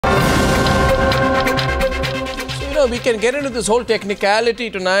we can get into this whole technicality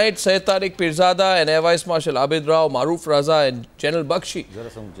tonight. Syed Tariq Pirzada and Air Vice Marshal Abid Rao, Maroof Raza and General Bakshi.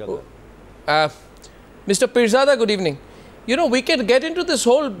 Mr. Pirzada, good evening. We can get into this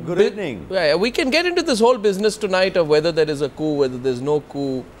whole... Good evening. We can get into this whole business tonight of whether there is a coup, whether there is no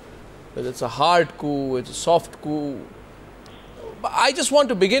coup, whether it's a hard coup, it's a soft coup. But I just want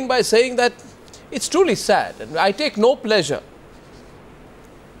to begin by saying that it's truly sad, and I take no pleasure.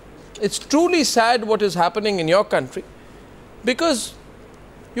 It's truly sad what is happening in your country, because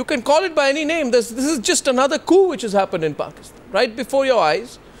you can call it by any name. This is just another coup which has happened in Pakistan, right before your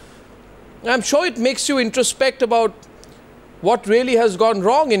eyes. I'm sure it makes you introspect about what really has gone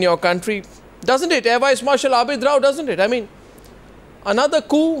wrong in your country, doesn't it? Air Vice Marshal Abid Rao, doesn't it? I mean, another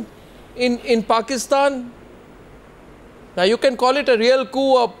coup in Pakistan. Now, you can call it a real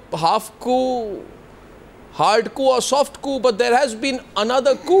coup, a half coup, hard coup or soft coup, but there has been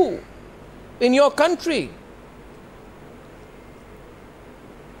another coup in your country.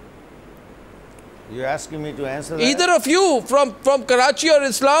 You're asking me to answer that? Either of you from Karachi or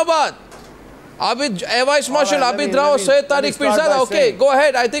Islamabad. Air Vice Marshal Abid Rao, Syed Tariq Pirzada. Okay, go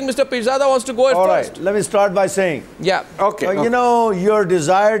ahead. I think Mr. Pirzada wants to go ahead first. All right, let me start by saying. Yeah. Okay. Your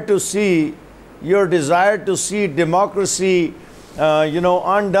desire to see democracy,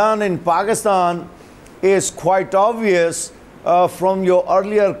 undone in Pakistan is quite obvious from your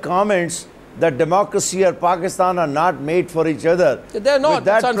earlier comments that democracy and Pakistan are not made for each other. They're not.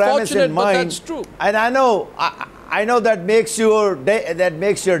 It's unfortunate, but that's true. And I know that makes your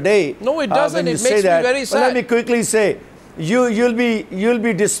day. No, it doesn't. It makes me very sad. But let me quickly say, you'll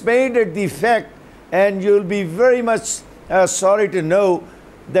be dismayed at the fact, and you'll be very much sorry to know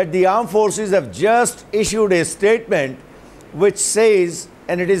that the armed forces have just issued a statement which says,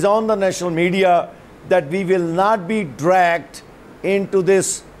 and it is on the national media, that we will not be dragged into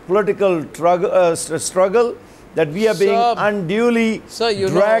this political struggle, that we are being unduly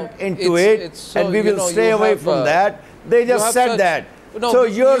dragged into it, and we will stay away from that. They just said that. No, so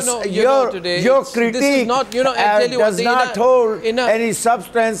your critique does not hold any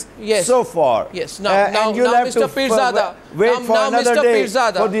substance so far. Yes. Now Mr. Pirzada, wait for another day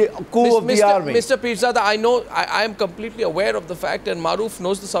for the coup of the army. Mr. Pirzada, I am completely aware of the fact, and Maroof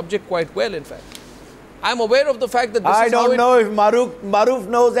knows the subject quite well, in fact. I'm aware of the fact that this I don't know if Maroof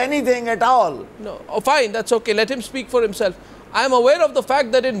knows anything at all. No, fine, that's okay. Let him speak for himself. I'm aware of the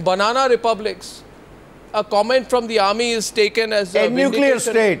fact that in banana republics, a comment from the army is taken as a nuclear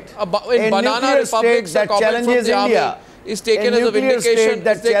state. In banana republics, a comment from the army is taken as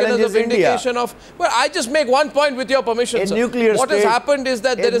a vindication. Of. Well, I just make one point with your permission, sir. What has happened is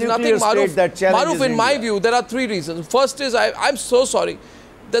that there is nothing, Maroof, in my view, there are three reasons. First is, I'm so sorry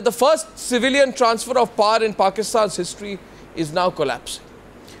that the first civilian transfer of power in Pakistan's history is now collapsing.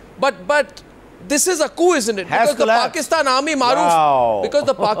 But this is a coup, isn't it? Because the Pakistan Army, Maroof, because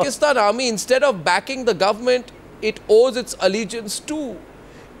the Pakistan Army, instead of backing the government it owes its allegiance to,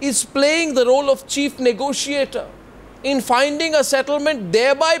 is playing the role of chief negotiator in finding a settlement,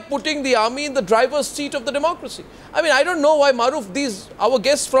 thereby putting the army in the driver's seat of the democracy. I mean, I don't know why, Maroof, our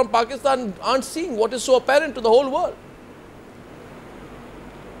guests from Pakistan aren't seeing what is so apparent to the whole world.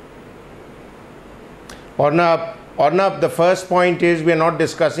 Arnab, the first point is we are not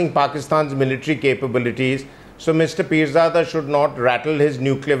discussing Pakistan's military capabilities. So Mr. Pirzada should not rattle his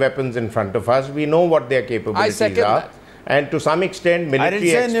nuclear weapons in front of us. We know what their capabilities are. That. And to some extent,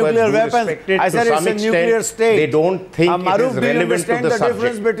 military experts nuclear weapons. I said it's a nuclear state. They don't think it is relevant to the subject.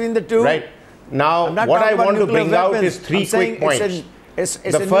 Difference between the two? Right. Now, what I want to bring out is three quick points.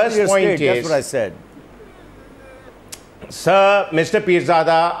 The first point is, that's what I said. Sir, Mr.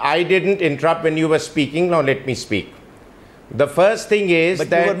 Pirzada, I didn't interrupt when you were speaking. Now let me speak. The first thing is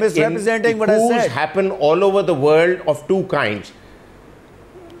that you were misrepresenting what I said. Happen all over the world of two kinds.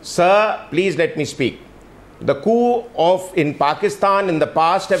 Sir, please let me speak. The coup in Pakistan in the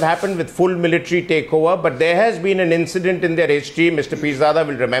past have happened with full military takeover, but there has been an incident in their history, Mr. Pirzada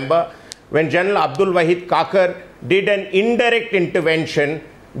will remember, when General Abdul Wahid Kakar did an indirect intervention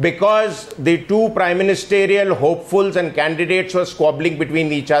because the two prime ministerial hopefuls and candidates were squabbling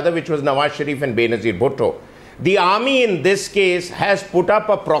between each other, which was Nawaz Sharif and Benazir Bhutto. The army in this case has put up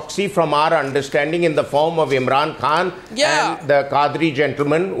a proxy from our understanding in the form of Imran Khan and the Qadri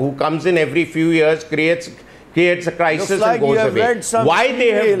gentleman who comes in every few years, creates a crisis and goes away. Why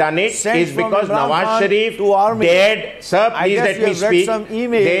they have done it is because Nawaz Sharif dared, sir, please let me speak.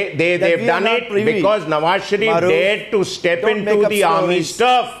 They've done it because Nawaz Sharif dared to step into the army's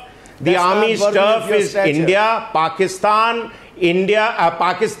turf. The army's turf is India, Pakistan, India,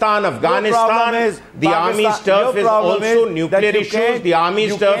 Pakistan, Afghanistan, the army's turf is also nuclear issues. The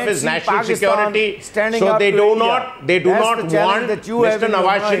army's turf is national security. So they do not want Mr.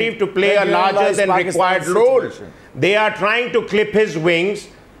 Nawaz Sharif to play a larger than required role. They are trying to clip his wings.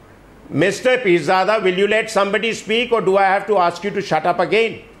 Mr. Pirzada, will you let somebody speak, or do I have to ask you to shut up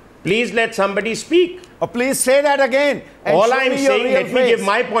again? Please let somebody speak. Please say that again. All I'm saying, let me give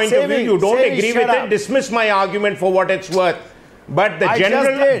my point of view. You don't agree with it, dismiss my argument for what it's worth. But the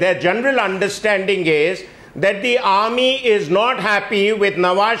general understanding is that the army is not happy with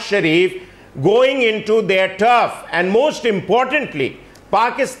Nawaz Sharif going into their turf. And most importantly,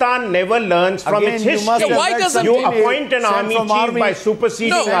 Pakistan never learns from its history. You appoint an army chief by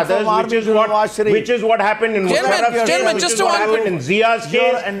superseding others, which is what happened in Musharraf's case, which is what happened in Zia's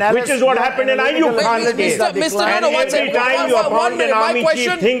case, which is what happened in Ayub Khan's case. And every time you appoint an army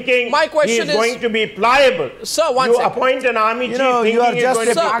chief thinking he is going to be pliable, you appoint an army chief thinking he is going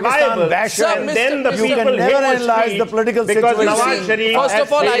to be pliable, and then the people hit the street because Nawaz Sharif has First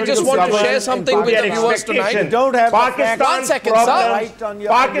of all, I just want to share something with the viewers tonight.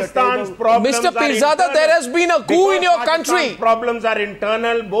 Pakistan's problems Mr. Pirzada, there has been a coup in your country. Pakistan's problems are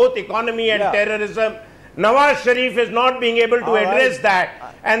internal, both economy and terrorism. Nawaz Sharif is not being able to address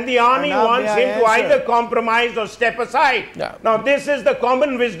that. And the army wants him to either compromise or step aside. Now, this is the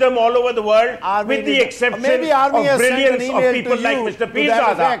common wisdom all over the world, with the exception of brilliance of people like Mr.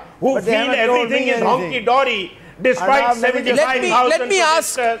 Pirzada, who feel everything is honky-dory, despite 75,000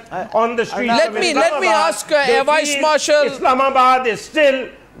 protesters on the streets of Islamabad. Let me ask Air Vice Marshal. Islamabad is still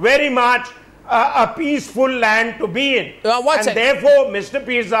very much a peaceful land to be in. And therefore, Mr.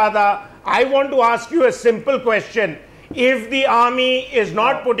 Pirzada, I want to ask you a simple question. If the army is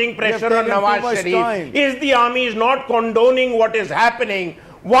not putting pressure on Nawaz Sharif, if the army is not condoning what is happening,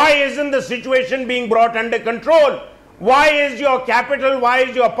 why isn't the situation being brought under control? Why is your capital, why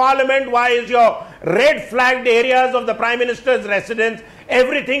is your parliament, why is your red flagged areas of the Prime Minister's residence,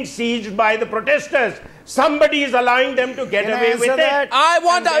 everything sieged by the protesters? Somebody is allowing them to get away with it. I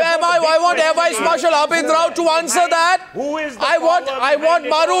want Air Vice Marshal Abid Rao to answer that. Who is the I want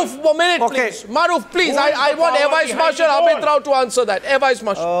Maroof, a minute please. Maroof, please, I want Air Vice Marshal Abid Rao to answer that. Air Vice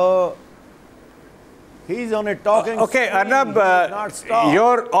Marshal. He's on a talking. Okay, Arnab,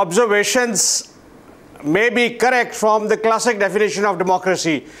 your observations may be correct from the classic definition of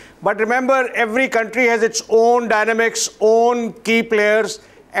democracy. But remember, every country has its own dynamics, own key players.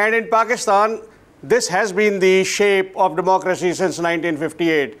 And in Pakistan, this has been the shape of democracy since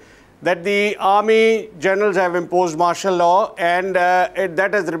 1958. That the army generals have imposed martial law, and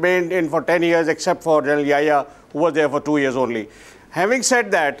that has remained in for 10 years, except for General Yahya, who was there for 2 years only. Having said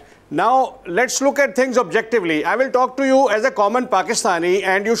that, now let's look at things objectively. I will talk to you as a common Pakistani,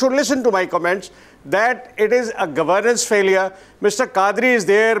 and you should listen to my comments, that it is a governance failure. Mr. Qadri is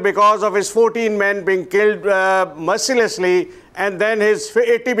there because of his 14 men being killed mercilessly, and then his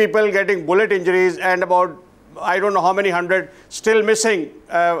 80 people getting bullet injuries, and about I don't know how many hundred still missing,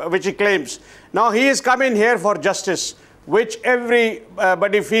 which he claims. Now he is coming here for justice, which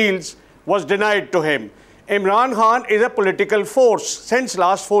everybody feels was denied to him. Imran Khan is a political force. Since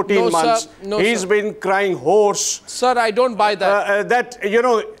last 14 months, he's been crying hoarse. Sir, I don't buy that. There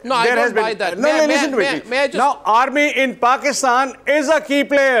has been... Listen to me. Now, army in Pakistan is a key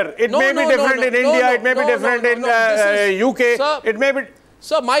player. It may be different in India. It may be different in UK. It may be...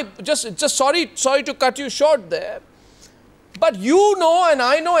 Sir, just sorry to cut you short there. But you know, and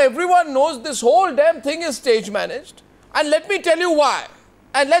I know, everyone knows this whole damn thing is stage managed. And let me tell you why.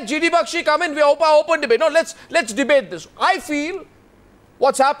 And let D Bakshi come in, we open debate. No, let's debate this. I feel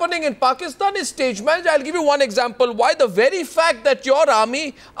what's happening in Pakistan is stage managed. I'll give you one example why. The very fact that your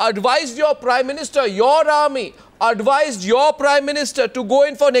army advised your Prime Minister, your army advised your Prime Minister to go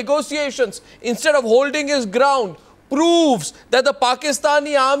in for negotiations instead of holding his ground proves that the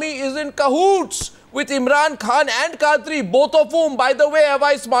Pakistani army is in cahoots with Imran Khan and Qadri, both of whom, by the way, Air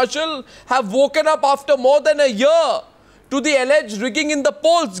Vice Marshal, have woken up after more than a year to the alleged rigging in the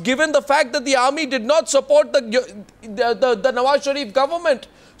polls, given the fact that the army did not support the Nawaz Sharif government.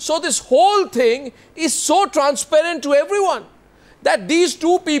 So this whole thing is so transparent to everyone that these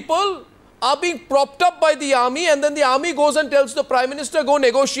two people are being propped up by the army, and then the army goes and tells the Prime Minister, go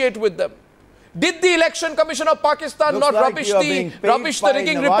negotiate with them. Did the Election Commission of Pakistan not rubbish the rigging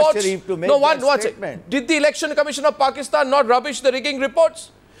reports? No, one second. Did the Election Commission of Pakistan not rubbish the rigging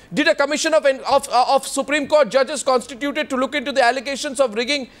reports? Did a commission of Supreme Court judges constituted to look into the allegations of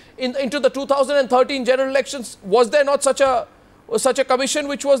rigging into the 2013 general elections? Was there not such a commission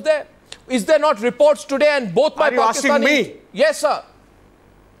which was there? Is there not reports today? And both by Pakistani... Are you asking me? Yes, sir.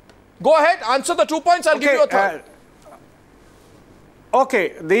 Go ahead, answer the 2 points, I'll give you a third.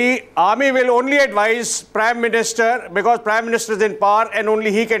 Okay, the army will only advise Prime Minister because Prime Minister is in power and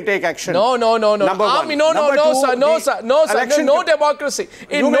only he can take action. No. Number Army, one. No, sir. No democracy.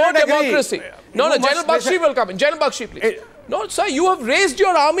 In no democracy. No, General Bakshi will come in. General Bakshi, please. No, sir, you have raised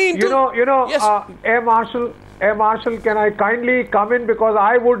your army into... Yes. Air Marshal, can I kindly come in because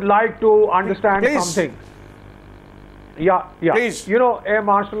I would like to understand something. Yeah. Please. Air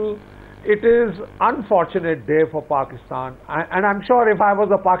Marshal, it is unfortunate day for Pakistan, and I'm sure if I was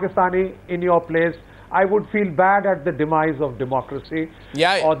a Pakistani in your place, I would feel bad at the demise of democracy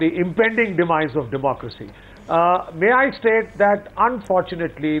or the impending demise of democracy. May I state that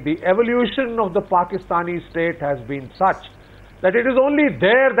unfortunately the evolution of the Pakistani state has been such that it is only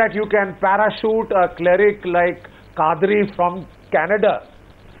there that you can parachute a cleric like Qadri from Canada,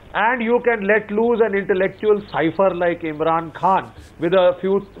 and you can let loose an intellectual cipher like Imran Khan with a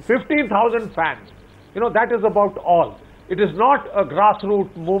few 15,000 fans. That is about all. It is not a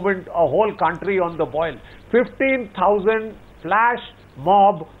grassroots movement, a whole country on the boil. 15,000 flash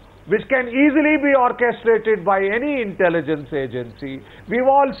mob which can easily be orchestrated by any intelligence agency. We've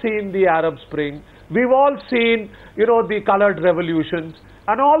all seen the Arab Spring. We've all seen, the colored revolutions,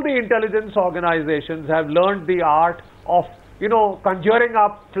 and all the intelligence organizations have learned the art of conjuring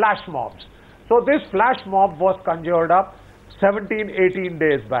up flash mobs. So this flash mob was conjured up 17-18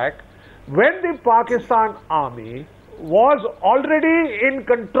 days back when the Pakistan Army was already in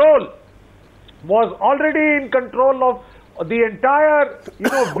control of the entire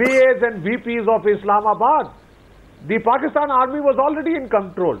VAs and VPs of Islamabad. The Pakistan Army was already in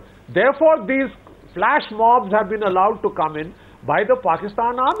control. Therefore, these flash mobs have been allowed to come in by the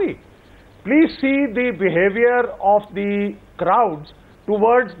Pakistan Army. Please see the behavior of the crowds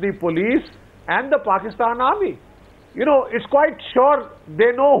towards the police and the Pakistan Army. It's quite sure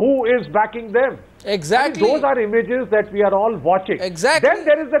they know who is backing them. Exactly. And those are images that we are all watching. Exactly. Then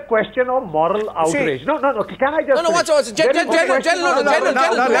there is the question of moral outrage. No. Can I just... Watch. General, in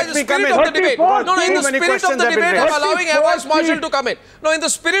the spirit of the debate. In the spirit of the debate, I'm allowing Air Vice Marshal to come in. No, in the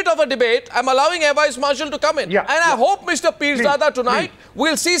spirit of a debate, I'm allowing Air Vice Marshal to come in. And I hope Mr. Pirzada tonight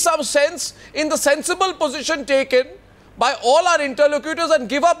will see some sense in the sensible position taken by all our interlocutors and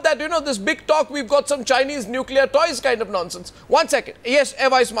give up that, this big talk, we've got some Chinese nuclear toys kind of nonsense. 1 second. Yes,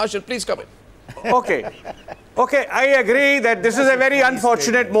 Air Vice Marshal, please come in. Okay, I agree that this is a very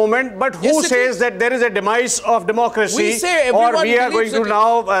unfortunate moment, but who says that there is a demise of democracy or we are going to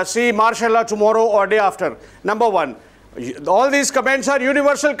now see martial law tomorrow or day after? Number one, all these comments are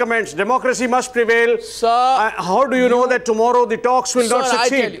universal comments. Democracy must prevail. Sir, how do you know that tomorrow the talks will not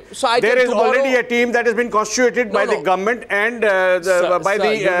succeed? There is already a team that has been constituted by the government and by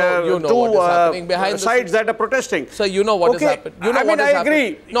the two sides that are protesting. So you know what has happened. I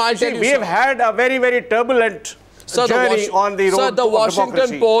agree. No, I'll tell you. We have had a very, very turbulent journey on the road to democracy. The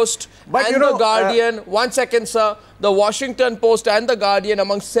Washington Post and the Guardian, 1 second, sir. The Washington Post and the Guardian,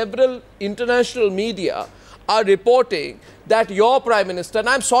 among several international media, are reporting that your Prime Minister, and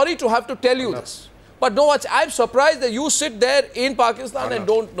I'm sorry to have to tell you this, but I'm surprised that you sit there in Pakistan and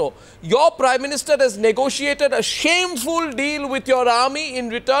don't know. Your Prime Minister has negotiated a shameful deal with your army in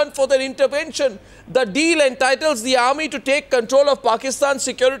return for their intervention. The deal entitles the army to take control of Pakistan's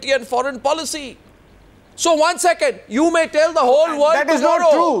security and foreign policy. So 1 second, you may tell the whole world that is tomorrow.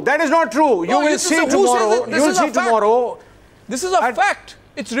 Not true. That is not true. You will see tomorrow. You will see tomorrow. This is a fact.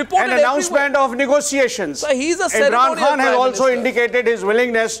 It's reported an announcement of negotiations. So he's a Imran Khan has also indicated his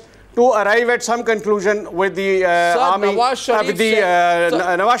willingness to arrive at some conclusion with the army, with the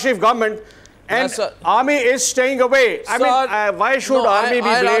Nawaz Sharif government. And army is staying away. I mean, why should army be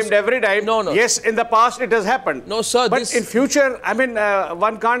blamed every time? No. Yes, in the past it has happened. No, sir. But in future, I mean,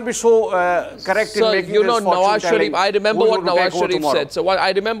 one can't be so correct in making this Nawaz Sharif. I remember what Nawaz Sharif said. So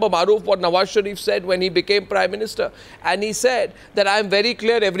I remember Maroof what Nawaz Sharif said when he became Prime Minister. And he said that I am very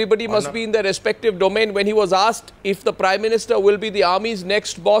clear, everybody must be in their respective domain. When he was asked if the Prime Minister will be the army's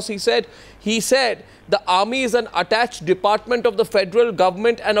next boss, he said, the army is an attached department of the federal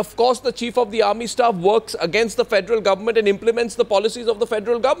government, and of course the chief of the army staff works against the federal government and implements the policies of the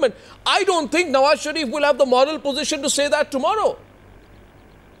federal government. I don't think Nawaz Sharif will have the moral position to say that tomorrow.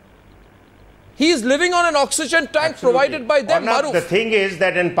 He is living on an oxygen tank provided by them. Arnab, the thing is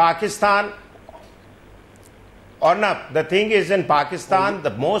that in Pakistan,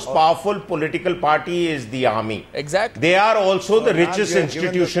 the most powerful political party is the army. Exactly. They are also the richest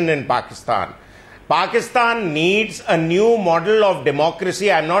institution in Pakistan. Pakistan needs a new model of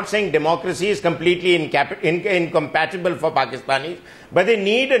democracy. I'm not saying democracy is completely incompatible for Pakistanis, but they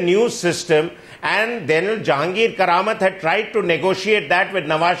need a new system. And then Jahangir Karamat had tried to negotiate that with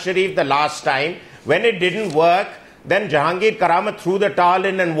Nawaz Sharif the last time. When it didn't work, Then Jahangir Karamat threw the towel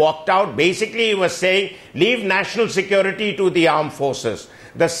in and walked out. Basically, he was saying, leave national security to the armed forces.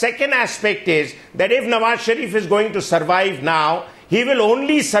 The second aspect is that if Nawaz Sharif is going to survive now, he will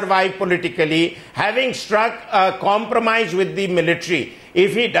only survive politically having struck a compromise with the military.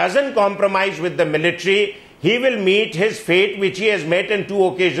 If he doesn't compromise with the military, he will meet his fate, which he has met on 2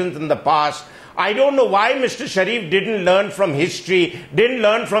 occasions in the past. I don't know why Mr. Sharif didn't learn from history, didn't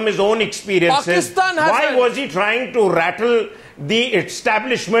learn from his own experiences. Why was he trying to rattle the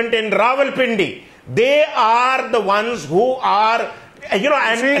establishment in Rawalpindi? They are the ones who are, you know,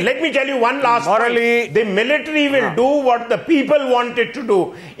 and let me tell you one last point. The military will do what the people want it to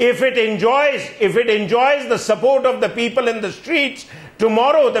do. If it enjoys the support of the people in the streets,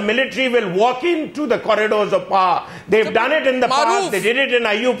 tomorrow the military will walk into the corridors of power. They've done it in the past. They did it in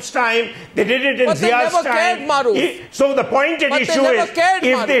Ayub's time. They did it in Zia's time. So the pointed issue is,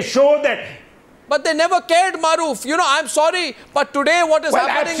 if they show that... But they never cared, Maroof. You know, I'm sorry, but today what is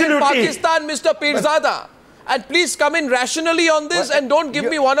happening in Pakistan, Mr. Pirzada, and please come in rationally on this and don't give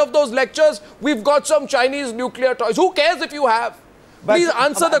me one of those lectures, we've got some Chinese nuclear toys. Who cares if you have? Please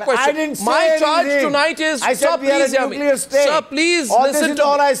answer the question. My charge tonight is, sir, please hear me. Sir, please listen to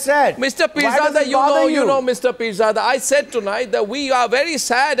all I said. Mr. Pirzada, you know, Mr. Pirzada, I said tonight that we are very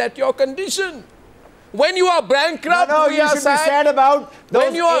sad at your condition. When you are bankrupt, we are sad. About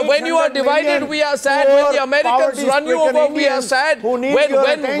when you are divided, we are sad. When the Americans run you over, we are sad. When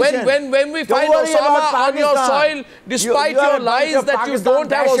we find Osama on your soil, despite your lies that you don't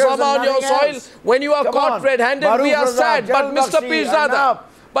have Osama on your soil, when you are caught red-handed, we are sad. But Mr. Pirzada,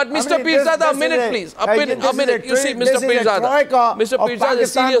 Mr. Pirzada, a minute, please. A minute. You see, Mr. Pirzada. Mr. Pirzada,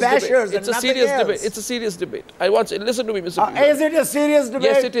 it's a serious debate. It's a serious debate. It's a serious debate. I want to listen to me, Mr. Pirzada. Is it a serious debate?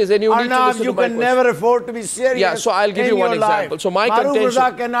 Yes, it is. And you need to listen to my question. You can never afford to be serious. Yeah, so I'll give you one example. So my contention. Maroof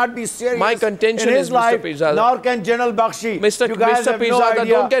Raza cannot be serious. My contention is, Mr. Pirzada. Nor can General Bakshi. Mr. Pirzada,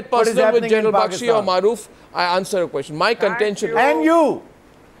 don't get personal with General Bakshi or Maroof. I answer a question. My contention. And you.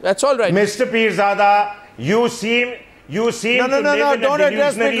 That's all right. Mr. Pirzada, you seem to live in a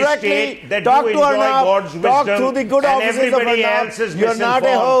delusionary state that you enjoy God's wisdom and everybody else is misinformed. You're not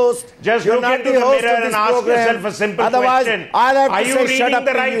a host. Just look into the mirror and ask yourself a simple question. Are you reading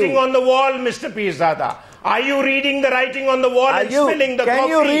the writing on the wall, Mr. Pirzada? Are you reading the writing on the wall and spilling the coffee? Can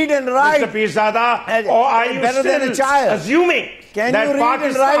you read and write, Mr. Pirzada? Or are you still assuming that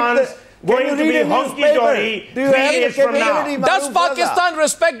Pakistan's going to be honky-dory 3 years from now? Does Pakistan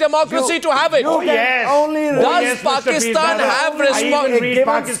respect democracy to have it? Yes. Does Pakistan have read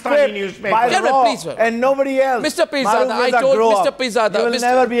Pakistani newspapers? And nobody else. Mr. Pirzada, I told Mr. Pirzada. You will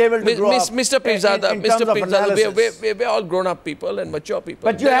never be able to grow up. Mr. Pirzada, we're all grown-up people and mature people.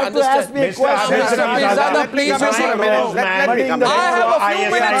 But you have to ask me a question. Mr. Pirzada, please. I have a few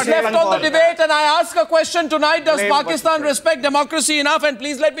minutes left on the debate and I ask a question tonight. Does Pakistan respect democracy enough? And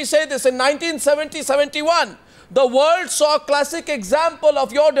please let me say this. In 1970-71, the world saw a classic example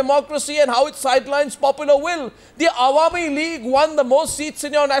of your democracy and how it sidelines popular will. The Awami League won the most seats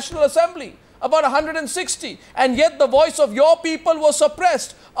in your National Assembly, about 160, and yet the voice of your people was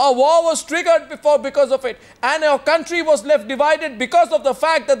suppressed. A war was triggered because of it, and our country was left divided because of the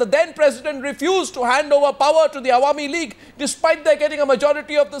fact that the then president refused to hand over power to the Awami League, despite their getting a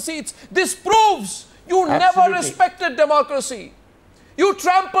majority of the seats. This proves you never respected democracy. You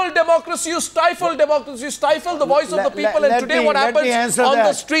trample democracy, you stifle democracy, you stifle the voice of the people. And today what happens on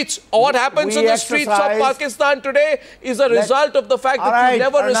the streets, or what happens in the streets of Pakistan today is a result of the fact that you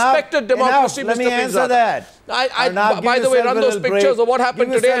never respected democracy, Mr. Pirzada. By the way, run those pictures of what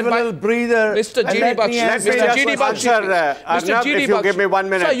happened today. And Mr. G.D. Bakshi, Mr. G.D. Bakshi, give me 1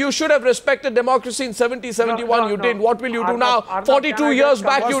 minute. Sir, you should have respected democracy in 70-71. You did. What will you do now? 42 years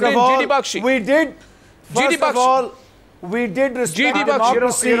back you did, G.D. Bakshi. We did. First of all, we did respect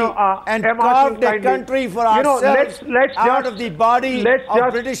democracy and carved a country for ourselves out of the body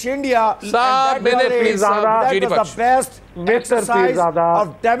of British India. That was the best exercise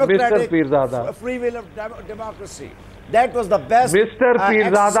of democratic free will of democracy. That was the best. Mr.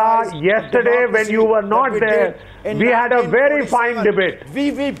 Pirzada, yesterday when you were not there, we had a very fine debate.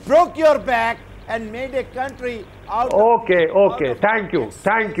 We broke your back and made a country out of... Okay. Thank you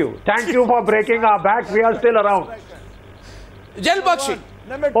for breaking our back. We are still around. General Bakshi.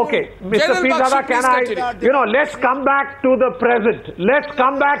 Okay, Mr. Pirzada, can I, let's come back to the present. Let's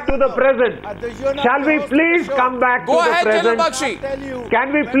come back to the present. Shall we please come back to the present? General Bakshi.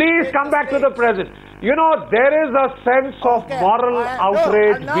 Can we please come back to the present? There is a sense of moral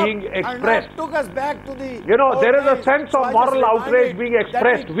outrage being expressed. There is a sense of moral outrage being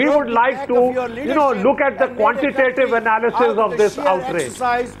expressed. We would like to, look at the quantitative analysis of this outrage.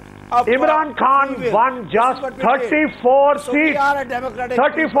 Imran Khan won just 34 seats.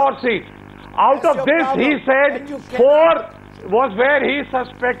 34 seats. Out of this, he said 4 was where he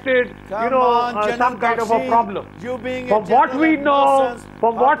suspected, some kind of a problem. From what we know,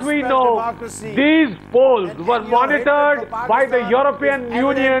 these polls were monitored by the European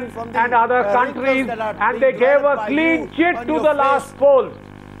Union and other countries, and they gave a clean chit to the last polls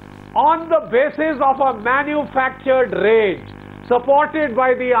on the basis of a manufactured rage supported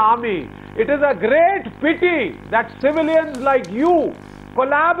by the army. It is a great pity that civilians like you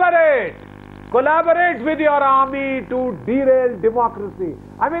collaborate with your army to derail democracy.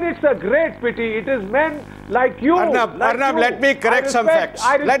 I mean, it's a great pity. It is men like you. Arnab, let me correct some facts.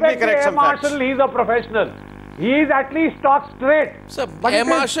 Let me correct some facts. Marshal, he's a professional. He is at least talk straight. So, but it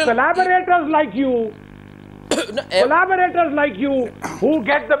is collaborators like you, who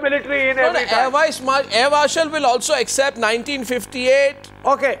get the military in every time. Air Marshal will also accept 1958,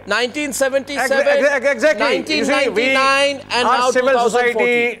 1977, exactly. 1999, and now our civil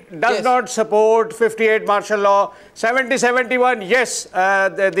society does not support 58 martial law. 70-71, yes,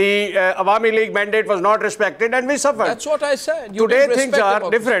 the Awami League mandate was not respected, and we suffered. That's what I said. Today things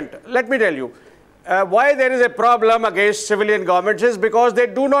are different. Let me tell you. Why there is a problem against civilian governments is because they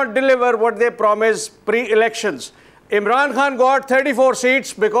do not deliver what they promise pre-elections. Imran Khan got 34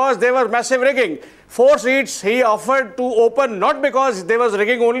 seats because there was massive rigging. 4 seats he offered to open, not because there was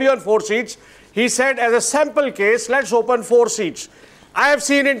rigging only on 4 seats. He said as a sample case, let's open 4 seats. I have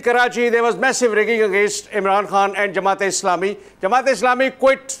seen in Karachi there was massive rigging against Imran Khan and Jamaat-e-Islami. Jamaat-e-Islami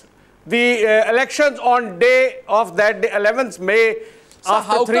quit the elections on day of that, the 11th May. So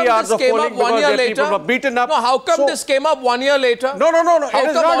after 3 hours of polling because their people were beaten up. No, how come this came up 1 year later? No. It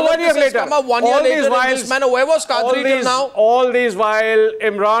is not 1 year later. Come up 1 year later in this manner. Where was Qadri till now? All these while,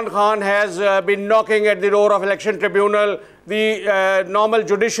 Imran Khan has been knocking at the door of election tribunal, the normal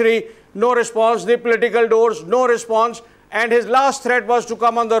judiciary, no response, the political doors, no response. And his last threat was to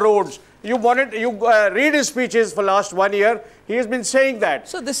come on the roads. You read his speeches for last 1 year. He has been saying that.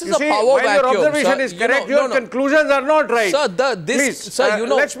 So this is a power vacuum. Your observation is correct. Your conclusions are not right. Sir,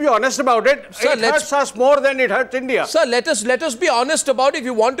 let's be honest about it. Sir, it hurts us more than it hurts India. Sir, let us be honest about it. If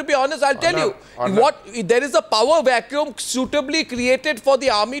you want to be honest, I'll tell you. There is a power vacuum suitably created for the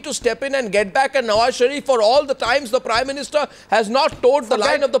army to step in and get back. And Nawaz Sharif, for all the times the Prime Minister has not toed the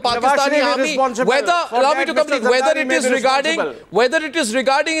line of the Pakistani army, whether it is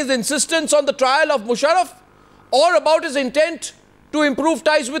regarding his insistence on the trial of Musharraf, or about his intent to improve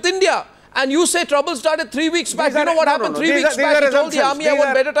ties with India. And you say trouble started 3 weeks back. You know what happened 3 weeks back? He told the army I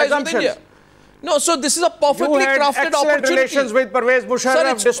want better ties with India. No, so this is a perfectly crafted opportunity. Relations with Pervez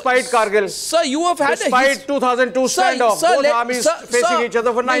Musharraf despite Kargil. Sir, you have had despite 2002 standoff. Both armies facing each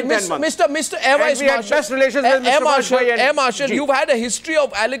other for 9-10 months. Mr. Air Vice Marshal. We had best relations with Mr. Bajwa. Air Marshal, you've had a history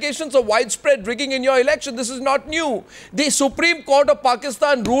of allegations of widespread rigging in your election. This is not new. The Supreme Court of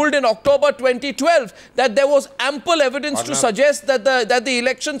Pakistan ruled in October 2012 that there was ample evidence to suggest that the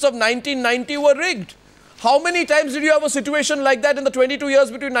elections of 1990 were rigged. How many times did you have a situation like that in the 22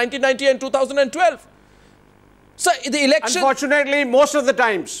 years between 1990 and 2012? So the election... Unfortunately, most of the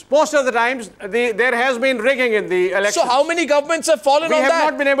times, there has been rigging in the election. So how many governments have fallen on that? We have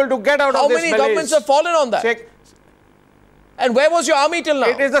not been able to get out of this malaise. How many governments have fallen on that? And where was your army till now?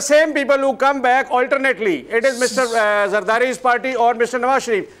 It is the same people who come back alternately. It is Mr. Zardari's party or Mr. Nawaz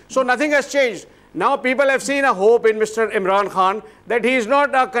Sharif. So nothing has changed. Now people have seen a hope in Mr. Imran Khan that he is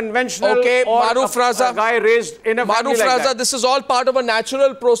not a conventional Maroof Raza, a guy raised in a family like that. This is all part of a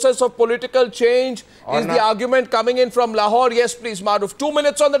natural process of political change. Is the argument coming in from Lahore? Yes, please, Maroof. 2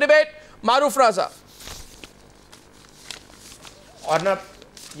 minutes on the debate. Maroof Raza. Arnab,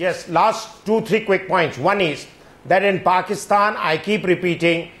 yes, last 2-3 quick points. One is that in Pakistan, I keep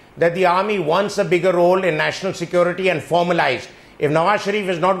repeating that the army wants a bigger role in national security and formalized. If Nawaz Sharif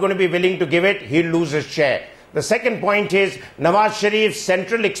is not going to be willing to give it, he'll lose his chair. The second point is Nawaz Sharif's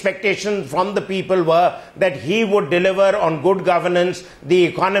central expectations from the people were that he would deliver on good governance, the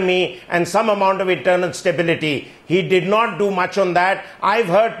economy and some amount of internal stability. He did not do much on that. I've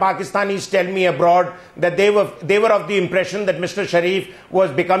heard Pakistanis tell me abroad that they were of the impression that Mr. Sharif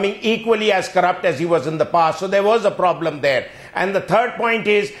was becoming equally as corrupt as he was in the past. So there was a problem there. And the third point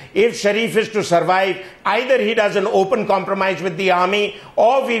is, if Sharif is to survive, either he does an open compromise with the army,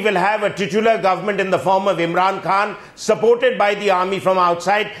 or we will have a titular government in the form of Imran Khan, supported by the army from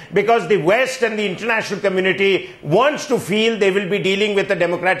outside, because the West and the international community wants to feel they will be dealing with a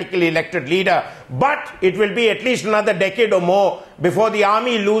democratically elected leader. but it will be at least another decade or more before the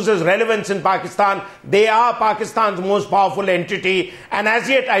army loses relevance in Pakistan. They are Pakistan's most powerful entity, and as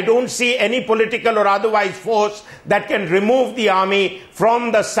yet I don't see any political or otherwise force that can remove the army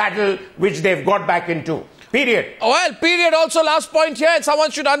from the saddle which they've got back into. Period. Well, period. Also, last point here, and someone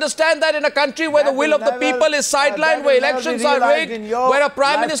should understand that in a country where the will of the people is sidelined, where elections are rigged, where a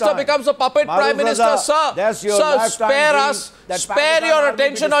prime minister becomes a puppet prime minister, sir, spare us, spare your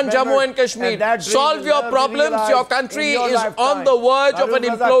attention on Jammu and Kashmir. Solve your problems. Your country is on the verge of an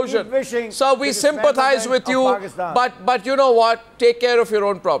implosion. So we sympathize with you, but you know what? Take care of your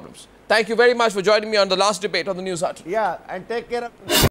own problems. Thank you very much for joining me on the last debate on the News Hour. Yeah, and take care of...